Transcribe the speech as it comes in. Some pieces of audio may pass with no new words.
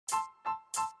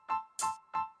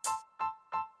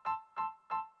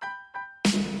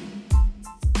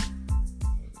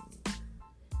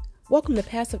Welcome to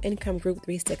Passive Income Group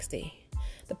 360,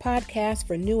 the podcast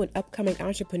for new and upcoming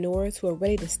entrepreneurs who are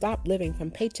ready to stop living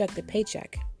from paycheck to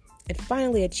paycheck and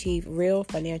finally achieve real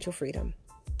financial freedom.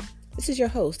 This is your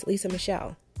host, Lisa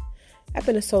Michelle. I've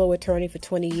been a solo attorney for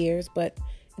 20 years, but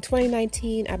in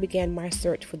 2019, I began my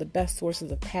search for the best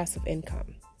sources of passive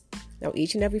income. Now,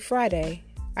 each and every Friday,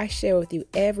 I share with you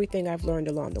everything I've learned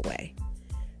along the way.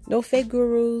 No fake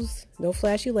gurus, no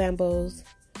flashy Lambos,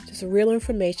 just real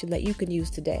information that you can use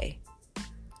today.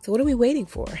 So what are we waiting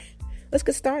for? Let's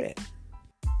get started.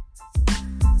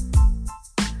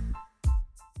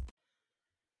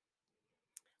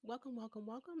 Welcome.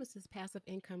 This is Passive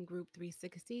Income Group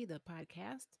 360, the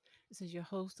podcast. This is your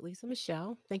host, Lisa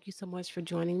Michelle. Thank you so much for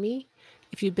joining me.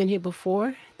 If you've been here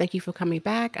before, thank you for coming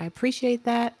back. I appreciate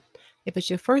that. If it's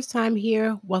your first time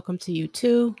here, welcome to you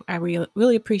too. I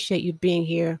really appreciate you being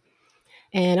here.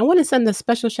 And I want to send a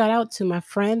special shout out to my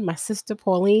friend, my sister,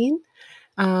 Pauline.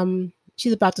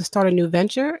 She's about to start a new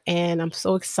venture, and I'm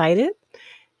so excited.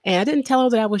 And I didn't tell her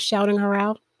that I was shouting her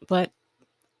out, but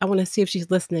I want to see if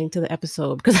she's listening to the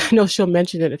episode because I know she'll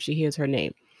mention it if she hears her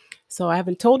name. So I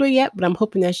haven't told her yet, but I'm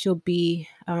hoping that she'll be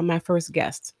my first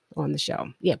guest on the show.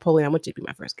 Yeah, Pauline, I want you to be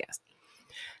my first guest.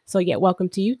 So yeah, welcome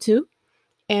to you too.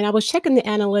 And I was checking the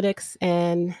analytics,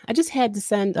 and I just had to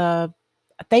send a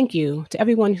thank you to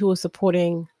everyone who is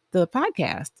supporting the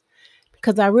podcast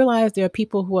because I realized there are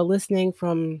people who are listening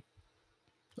from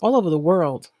all over the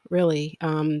world, really.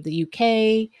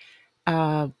 The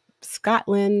UK,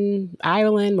 Scotland,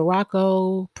 Ireland,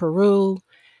 Morocco, Peru,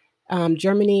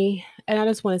 Germany. And I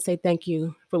just want to say thank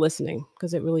you for listening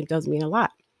because it really does mean a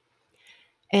lot.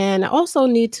 And I also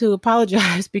need to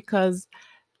apologize because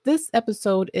this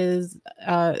episode is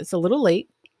it's a little late.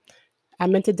 I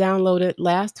meant to download it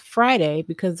last Friday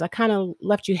because I kind of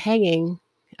left you hanging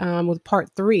with part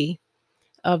 3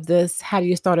 of this How Do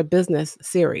You Start a Business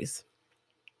series.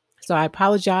 So I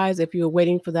apologize if you were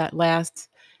waiting for that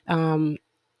the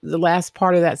last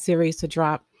part of that series to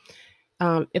drop.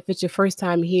 If it's your first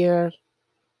time here,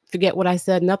 forget what I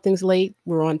said. Nothing's late.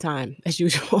 We're on time as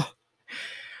usual.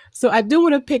 So I do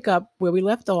want to pick up where we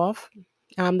left off.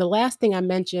 The last thing I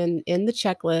mentioned in the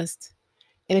checklist,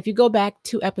 and if you go back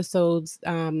 2 episodes,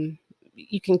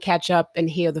 you can catch up and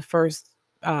hear the first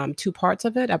 2 parts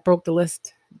of it. I broke the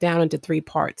list down into 3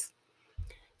 parts.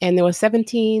 And there were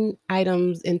 17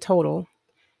 items in total.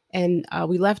 And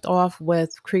we left off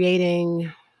with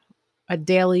creating a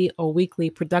daily or weekly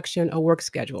production or work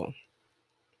schedule.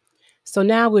 So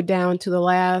now we're down to the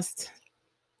last,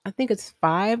 I think it's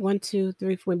 5, 1, 2,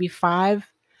 3, 4, maybe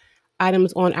 5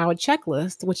 items on our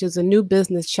checklist, which is a new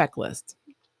business checklist.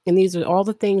 And these are all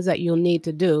the things that you'll need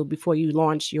to do before you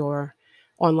launch your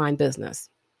online business.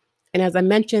 And as I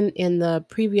mentioned in the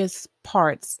previous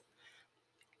parts,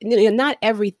 not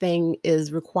everything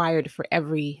is required for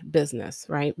every business,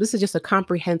 right? This is just a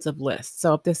comprehensive list.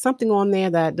 So if there's something on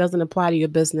there that doesn't apply to your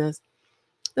business,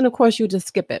 then of course you just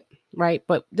skip it, right?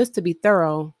 But just to be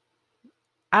thorough,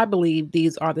 I believe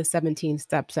these are the 17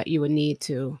 steps that you would need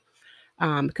to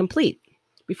complete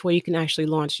before you can actually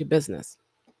launch your business.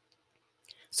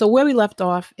 So where we left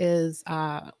off is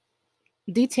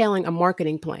detailing a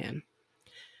marketing plan.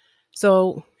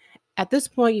 So at this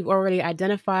point, you've already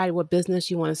identified what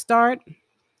business you want to start.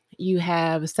 You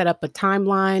have set up a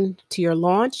timeline to your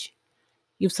launch.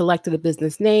 You've selected a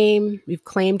business name. You've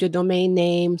claimed your domain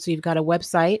name. So you've got a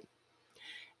website.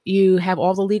 You have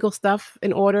all the legal stuff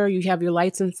in order. You have your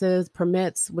licenses,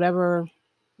 permits, whatever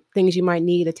things you might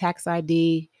need, a tax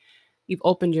ID. You've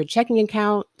opened your checking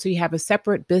account. So you have a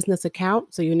separate business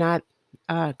account. So you're not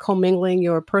commingling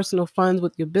your personal funds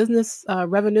with your business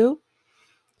revenue.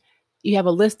 You have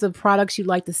a list of products you'd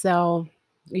like to sell.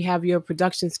 You have your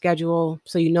production schedule,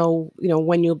 so you know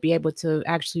when you'll be able to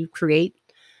actually create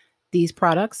these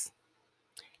products.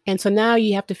 And so now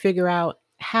you have to figure out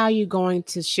how you're going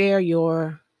to share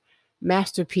your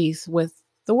masterpiece with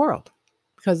the world,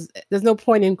 because there's no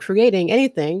point in creating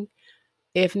anything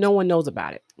if no one knows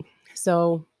about it.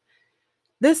 So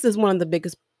this is one of the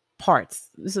biggest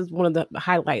parts. This is one of the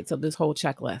highlights of this whole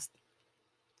checklist.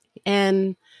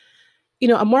 And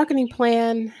a marketing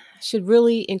plan should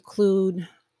really include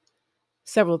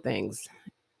several things.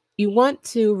 You want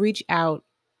to reach out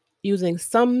using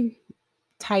some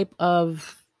type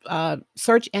of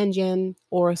search engine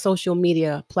or social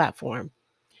media platform.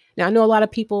 Now, I know a lot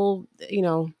of people,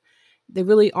 they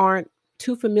really aren't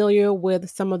too familiar with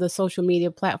some of the social media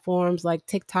platforms like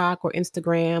TikTok or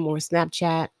Instagram or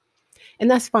Snapchat, and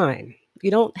that's fine.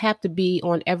 You don't have to be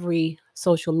on every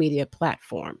social media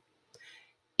platform.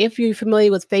 If you're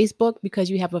familiar with Facebook because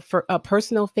you have a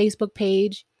personal Facebook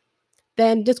page,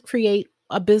 then just create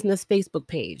a business Facebook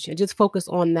page and just focus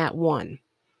on that one.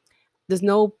 There's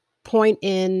no point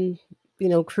in,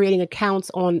 creating accounts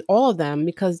on all of them,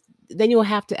 because then you'll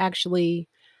have to actually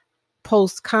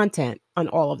post content on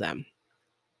all of them.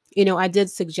 I did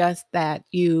suggest that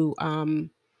claim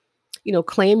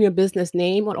your business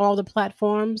name on all the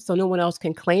platforms so no one else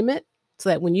can claim it, so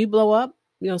that when you blow up,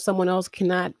 someone else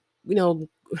cannot,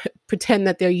 pretend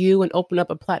that they're you and open up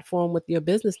a platform with your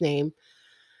business name.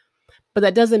 But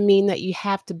that doesn't mean that you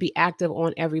have to be active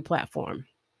on every platform.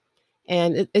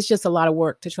 And it's just a lot of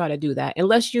work to try to do that,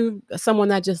 unless you're someone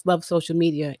that just loves social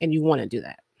media and you want to do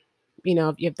that.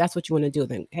 If that's what you want to do,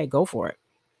 then hey, go for it.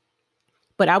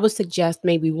 But I would suggest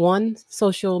maybe one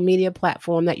social media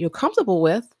platform that you're comfortable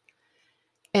with,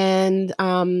 and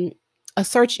a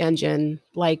search engine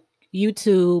like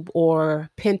YouTube or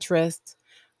Pinterest,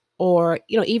 or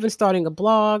even starting a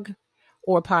blog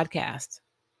or a podcast.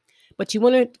 But you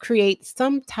want to create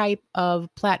some type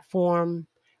of platform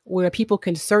where people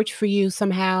can search for you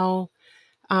somehow,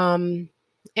 and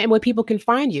where people can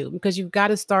find you, because you've got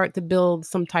to start to build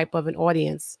some type of an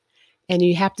audience, and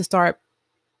you have to start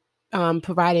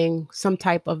providing some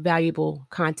type of valuable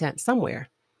content somewhere.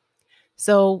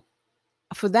 So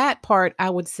for that part, I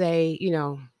would say,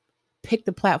 pick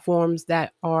the platforms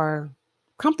that are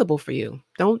comfortable for you.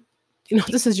 Don't,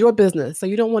 this is your business. So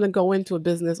you don't want to go into a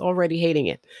business already hating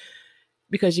it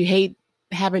because you hate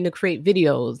having to create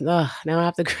videos. Ugh, now I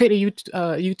have to create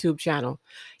a YouTube channel.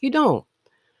 You don't.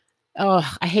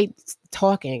 Oh, I hate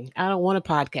talking. I don't want a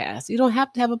podcast. You don't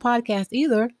have to have a podcast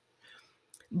either,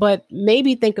 but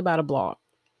maybe think about a blog.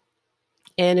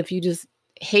 And if you just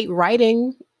hate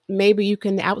writing, maybe you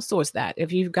can outsource that.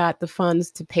 If you've got the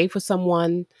funds to pay for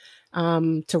someone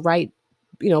to write,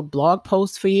 blog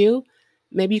posts for you,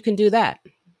 maybe you can do that.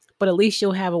 But at least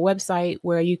you'll have a website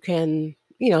where you can,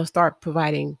 start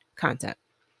providing content.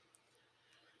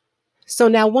 So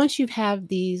now once you have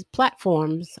these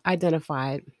platforms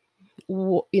identified,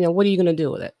 what are you going to do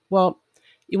with it? Well,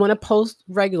 you want to post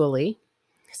regularly.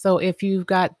 So if you've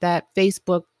got that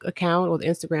Facebook account or the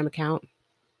Instagram account,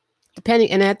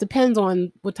 and that depends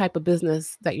on what type of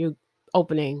business that you're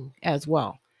opening as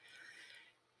well.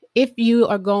 If you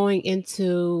are going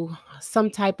into some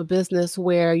type of business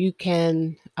where you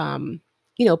can,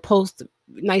 post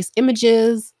nice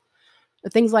images,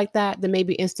 things like that, then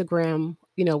maybe Instagram,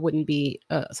 wouldn't be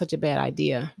such a bad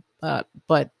idea.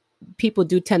 But people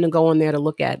do tend to go on there to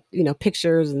look at,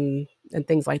 pictures and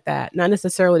things like that, not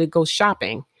necessarily to go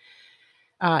shopping.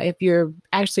 If you're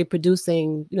actually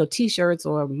producing, T-shirts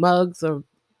or mugs or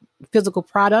physical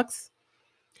products,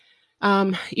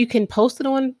 you can post it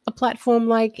on a platform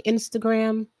like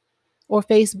Instagram or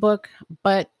Facebook,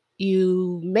 but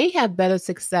you may have better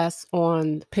success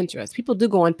on Pinterest. People do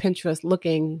go on Pinterest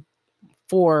looking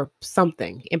for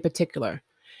something in particular,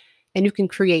 and you can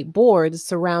create boards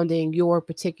surrounding your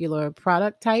particular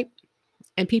product type,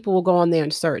 and people will go on there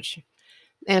and search.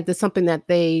 And if there's something that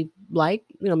they like,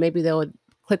 maybe they'll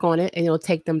click on it and it'll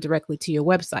take them directly to your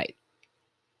website.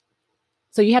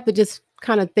 So you have to just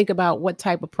kind of think about what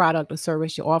type of product or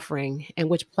service you're offering and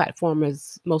which platform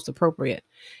is most appropriate.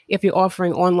 If you're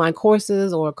offering online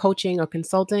courses or coaching or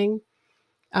consulting,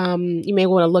 you may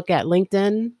want to look at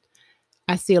LinkedIn.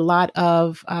 I see a lot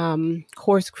of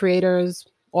course creators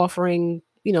offering,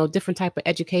 different type of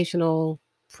educational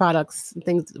products and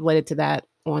things related to that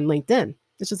on LinkedIn.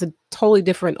 It's just a totally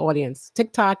different audience.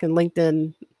 TikTok and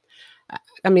LinkedIn,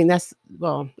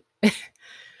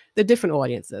 they're different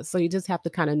audiences. So you just have to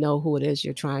kind of know who it is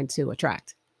you're trying to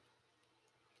attract.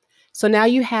 So now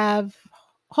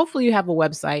hopefully you have a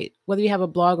website. Whether you have a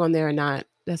blog on there or not,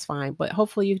 that's fine. But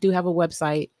hopefully you do have a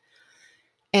website,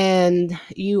 and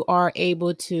you are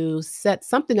able to set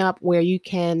something up where you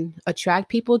can attract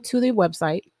people to the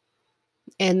website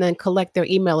and then collect their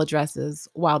email addresses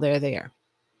while they're there.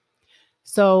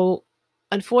 So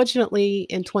unfortunately,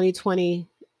 in 2020,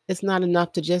 it's not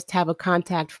enough to just have a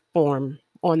contact form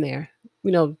on there.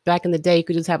 Back in the day, you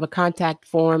could just have a contact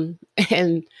form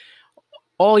and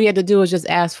all you had to do was just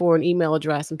ask for an email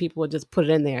address and people would just put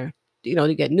it in there,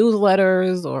 to get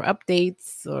newsletters or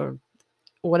updates or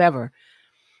whatever.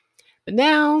 But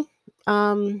now,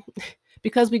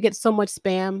 because we get so much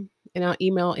spam in our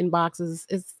email inboxes,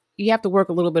 you have to work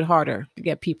a little bit harder to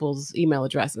get people's email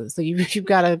addresses. So you've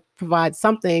got to provide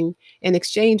something in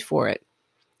exchange for it.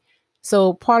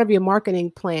 So part of your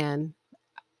marketing plan,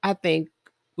 I think,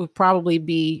 would probably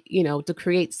be, to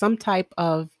create some type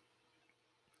of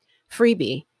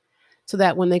freebie so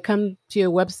that when they come to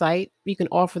your website, you can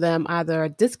offer them either a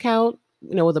discount,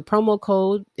 with a promo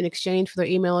code in exchange for their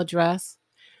email address,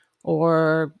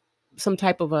 or some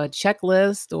type of a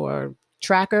checklist or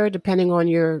tracker depending on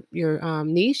your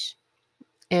niche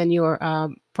and your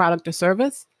product or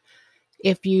service.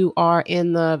 If you are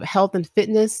in the health and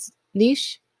fitness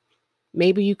niche,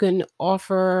 maybe you can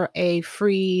offer a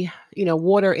free,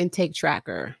 water intake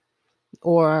tracker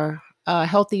or a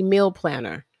healthy meal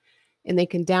planner, and they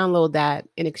can download that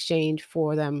in exchange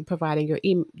for them providing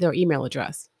their email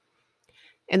address.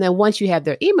 And then once you have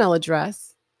their email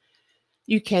address,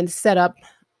 you can set up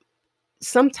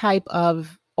some type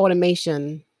of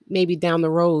automation maybe down the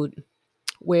road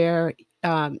where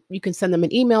you can send them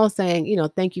an email saying,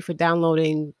 thank you for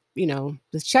downloading,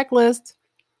 this checklist.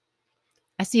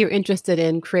 I see you're interested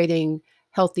in creating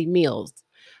healthy meals.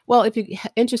 Well, if you're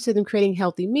interested in creating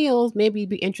healthy meals, maybe you'd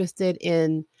be interested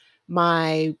in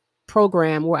my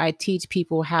program where I teach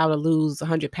people how to lose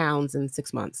 100 pounds in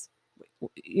 6 months.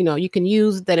 You can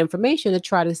use that information to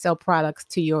try to sell products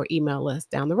to your email list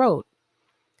down the road.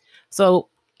 So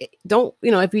don't,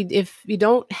 if you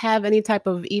don't have any type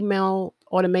of email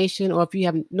automation, or if you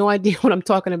have no idea what I'm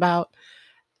talking about,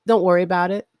 don't worry about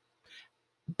it.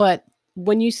 But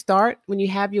when you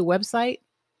have your website,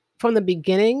 from the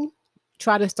beginning,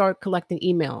 try to start collecting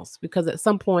emails, because at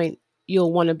some point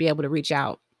you'll want to be able to reach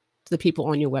out to the people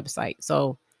on your website.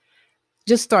 So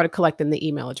just start collecting the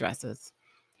email addresses.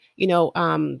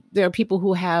 There are people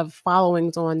who have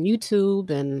followings on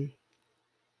YouTube and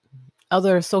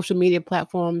other social media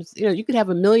platforms. You could have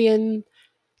 1 million,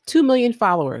 2 million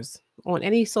followers on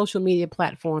any social media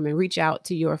platform and reach out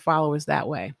to your followers that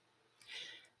way.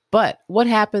 But what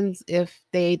happens if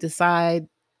they decide,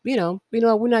 we're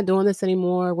not doing this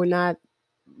anymore. We're not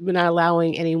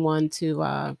allowing anyone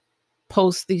to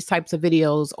post these types of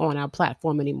videos on our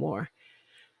platform anymore.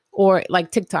 Or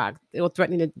like TikTok, they were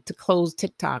threatening to close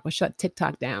TikTok or shut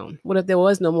TikTok down. What if there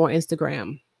was no more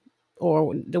Instagram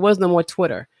or there was no more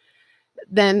Twitter?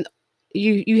 Then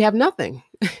you have nothing.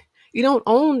 You don't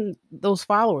own those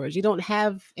followers. You don't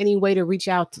have any way to reach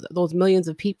out to those millions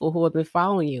of people who have been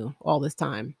following you all this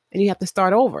time. And you have to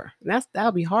start over. And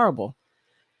that'll be horrible.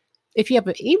 If you have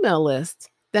an email list,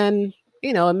 then,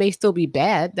 it may still be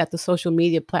bad that the social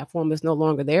media platform is no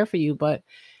longer there for you, but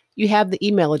you have the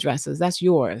email addresses. That's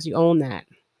yours. You own that.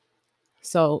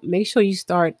 So make sure you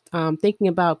start thinking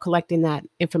about collecting that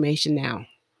information now.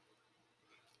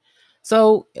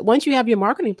 So once you have your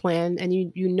marketing plan and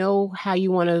you know how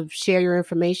you want to share your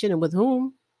information and with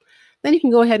whom, then you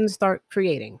can go ahead and start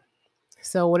creating.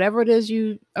 So whatever it is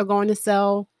you are going to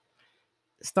sell,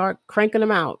 start cranking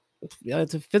them out.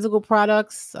 To physical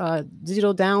products,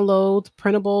 digital downloads,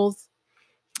 printables.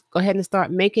 Go ahead and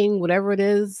start making whatever it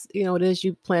is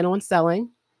you plan on selling.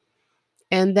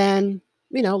 And then,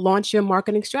 launch your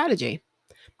marketing strategy.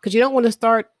 Because you don't want to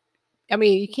start,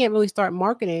 you can't really start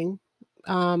marketing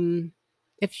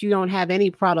if you don't have any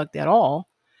product at all.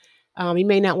 You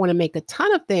may not want to make a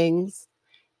ton of things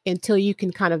until you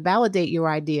can kind of validate your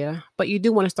idea, but you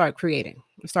do want to start creating,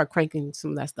 start cranking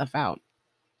some of that stuff out.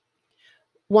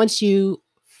 Once you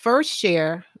first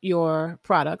share your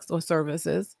products or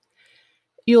services,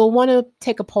 you'll want to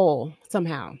take a poll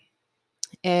somehow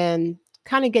and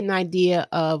kind of get an idea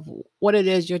of what it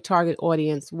is your target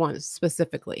audience wants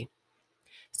specifically.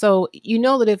 So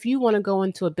that if you want to go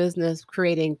into a business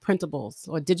creating printables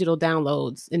or digital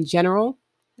downloads in general,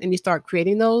 and you start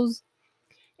creating those,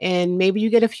 and maybe you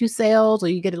get a few sales or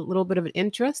you get a little bit of an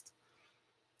interest,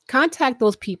 contact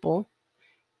those people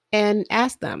and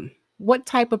ask them, what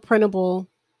type of printable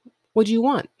would you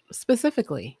want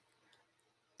specifically?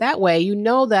 That way,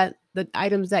 that the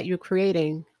items that you're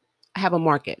creating have a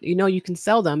market. You can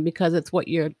sell them because it's what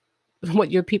your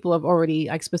people have already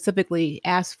specifically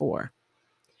asked for.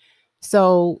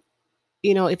 So,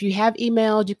 if you have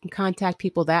emailed, you can contact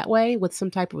people that way with some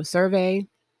type of a survey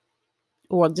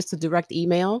or just a direct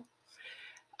email.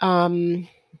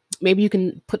 Maybe you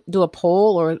can do a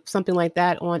poll or something like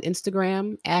that on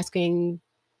Instagram, asking,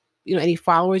 any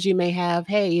followers you may have,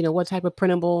 hey, what type of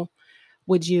printable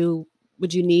would you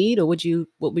need, or what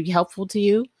would be helpful to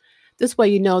you? This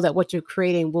way, that what you're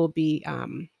creating will be,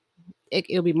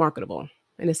 it'll be marketable,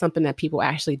 and it's something that people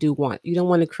actually do want. You don't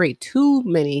want to create too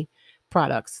many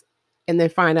products and then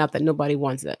find out that nobody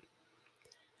wants it.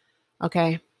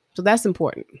 Okay, so that's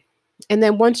important. And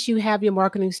then once you have your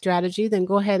marketing strategy, then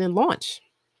go ahead and launch.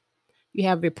 You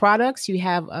have your products, you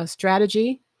have a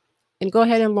strategy, and go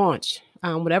ahead and launch.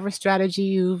 Whatever strategy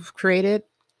you've created,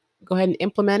 go ahead and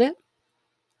implement it.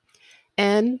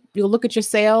 And you'll look at your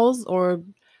sales or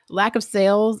lack of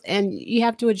sales, and you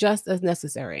have to adjust as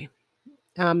necessary.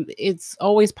 It's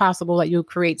always possible that you'll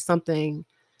create something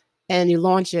and you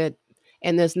launch it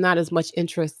and there's not as much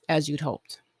interest as you'd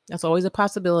hoped. That's always a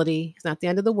possibility. It's not the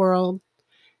end of the world.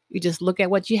 You just look at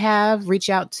what you have, reach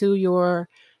out to your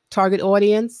target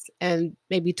audience, and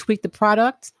maybe tweak the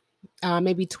product,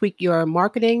 maybe tweak your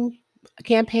marketing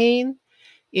campaign.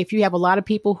 If you have a lot of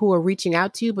people who are reaching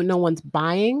out to you, but no one's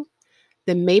buying,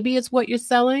 then maybe it's what you're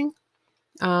selling.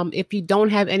 If you don't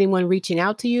have anyone reaching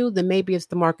out to you, then maybe it's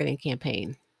the marketing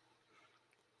campaign.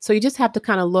 So you just have to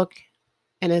kind of look,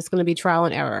 and it's going to be trial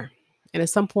and error. And at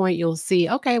some point, you'll see,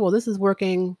 okay, well, this is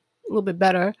working a little bit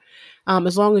better.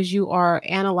 As long as you are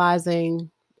analyzing,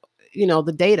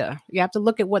 the data, you have to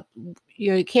look at what,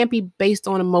 it can't be based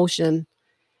on emotion,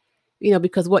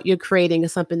 because what you're creating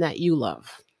is something that you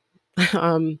love.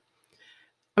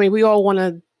 We all want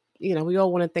to,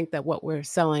 think that what we're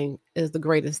selling is the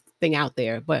greatest thing out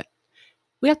there, but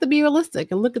we have to be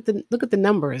realistic and look at the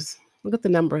numbers. Look at the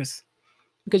numbers,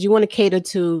 because you want to cater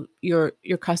to your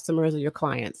customers or your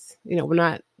clients. We're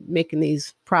not making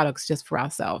these products just for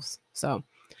ourselves. So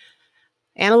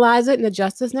analyze it and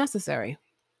adjust as necessary.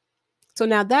 So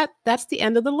now that's the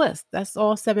end of the list. That's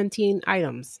all 17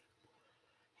 items.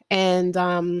 And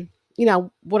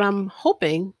what I'm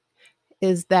hoping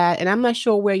is that, and I'm not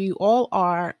sure where you all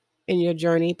are in your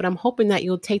journey, but I'm hoping that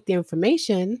you'll take the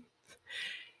information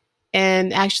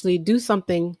and actually do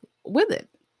something with it.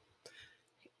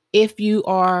 If you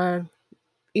are,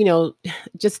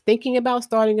 just thinking about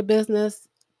starting a business,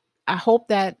 I hope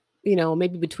that,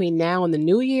 maybe between now and the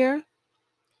new year,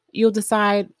 you'll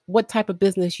decide what type of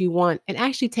business you want and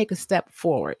actually take a step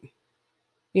forward.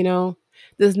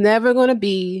 There's never going to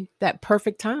be that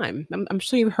perfect time. I'm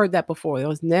sure you've heard that before. There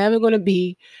was never going to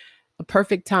be a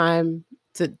perfect time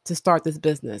to start this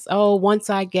business. Oh, once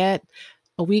I get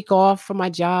a week off from my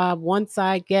job, once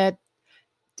I get,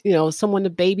 someone to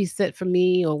babysit for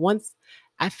me, or once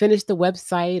I finish the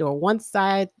website, or once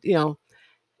I,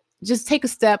 just take a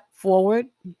step forward,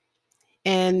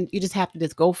 and you just have to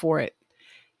just go for it.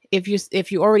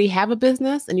 If you already have a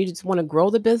business and you just want to grow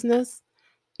the business,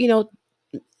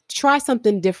 try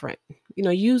something different.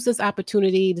 Use this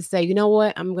opportunity to say, you know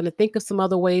what, I'm going to think of some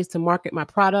other ways to market my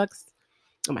products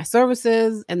or my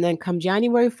services. And then come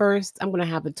January 1st, I'm going to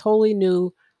have a totally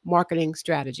new marketing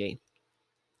strategy.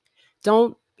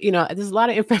 There's a lot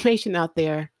of information out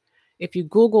there. If you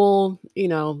Google,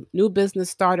 new business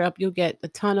startup, you'll get a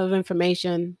ton of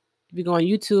information. If you go on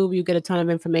YouTube, you get a ton of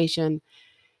information.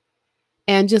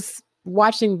 And just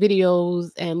watching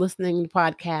videos and listening to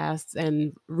podcasts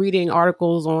and reading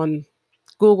articles on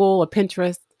Google or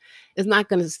Pinterest is not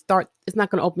going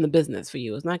to open the business for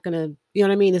you. It's not going to,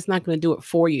 it's not going to do it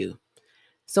for you.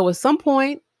 So at some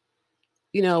point,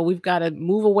 we've got to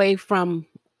move away from,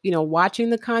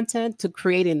 watching the content to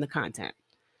creating the content.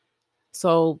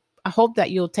 So I hope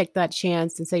that you'll take that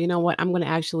chance and say, you know what, I'm going to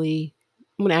actually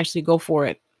go for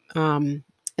it. And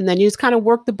then you just kind of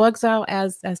work the bugs out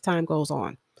as time goes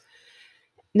on.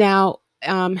 Now,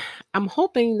 I'm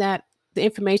hoping that the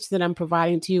information that I'm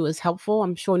providing to you is helpful.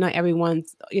 I'm sure not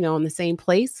everyone's, in the same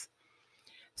place.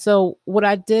 So what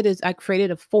I did is I created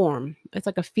a form. It's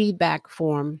like a feedback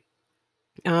form.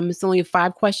 It's only a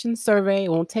 5-question survey.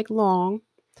 It won't take long.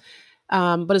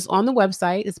 But it's on the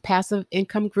website. It's Passive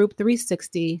Income Group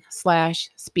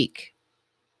 360/speak.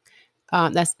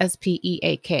 That's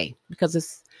SPEAK, because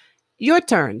it's your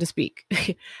turn to speak.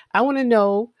 I want to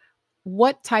know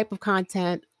what type of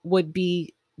content would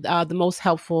be the most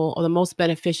helpful or the most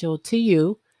beneficial to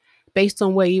you based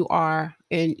on where you are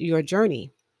in your journey.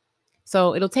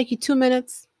 So it'll take you 2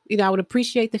 minutes. I would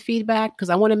appreciate the feedback, because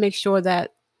I want to make sure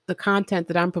that the content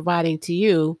that I'm providing to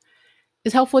you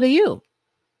is helpful to you.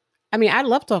 I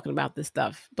love talking about this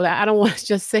stuff, but I don't want to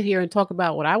just sit here and talk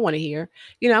about what I want to hear.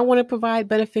 I want to provide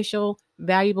beneficial,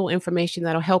 valuable information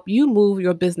that'll help you move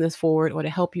your business forward, or to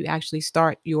help you actually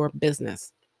start your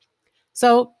business.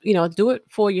 So, do it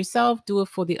for yourself, do it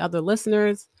for the other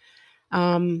listeners.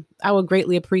 I would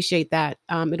greatly appreciate that.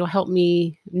 It'll help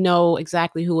me know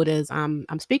exactly who it is I'm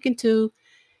speaking to,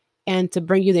 and to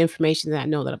bring you the information that I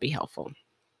know that'll be helpful.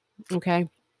 Okay.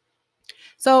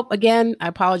 So again, I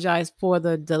apologize for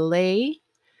the delay,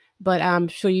 but I'm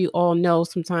sure you all know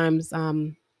sometimes,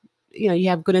 you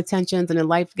have good intentions and then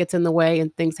life gets in the way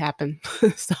and things happen.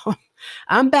 So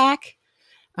I'm back.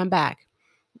 And,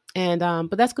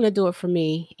 but that's going to do it for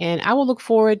me. And I will look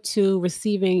forward to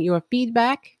receiving your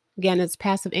feedback. Again, it's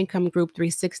Passive Income Group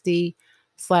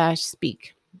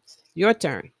 360/speak. Your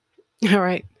turn. All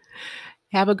right.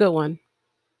 Have a good one.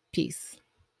 Peace.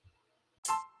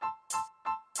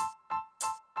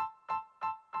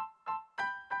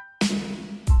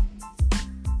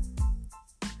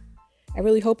 I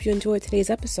really hope you enjoyed today's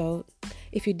episode.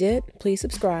 If you did, please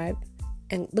subscribe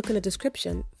and look in the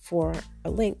description for a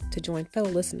link to join fellow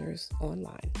listeners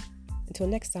online. Until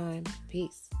next time,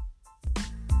 peace.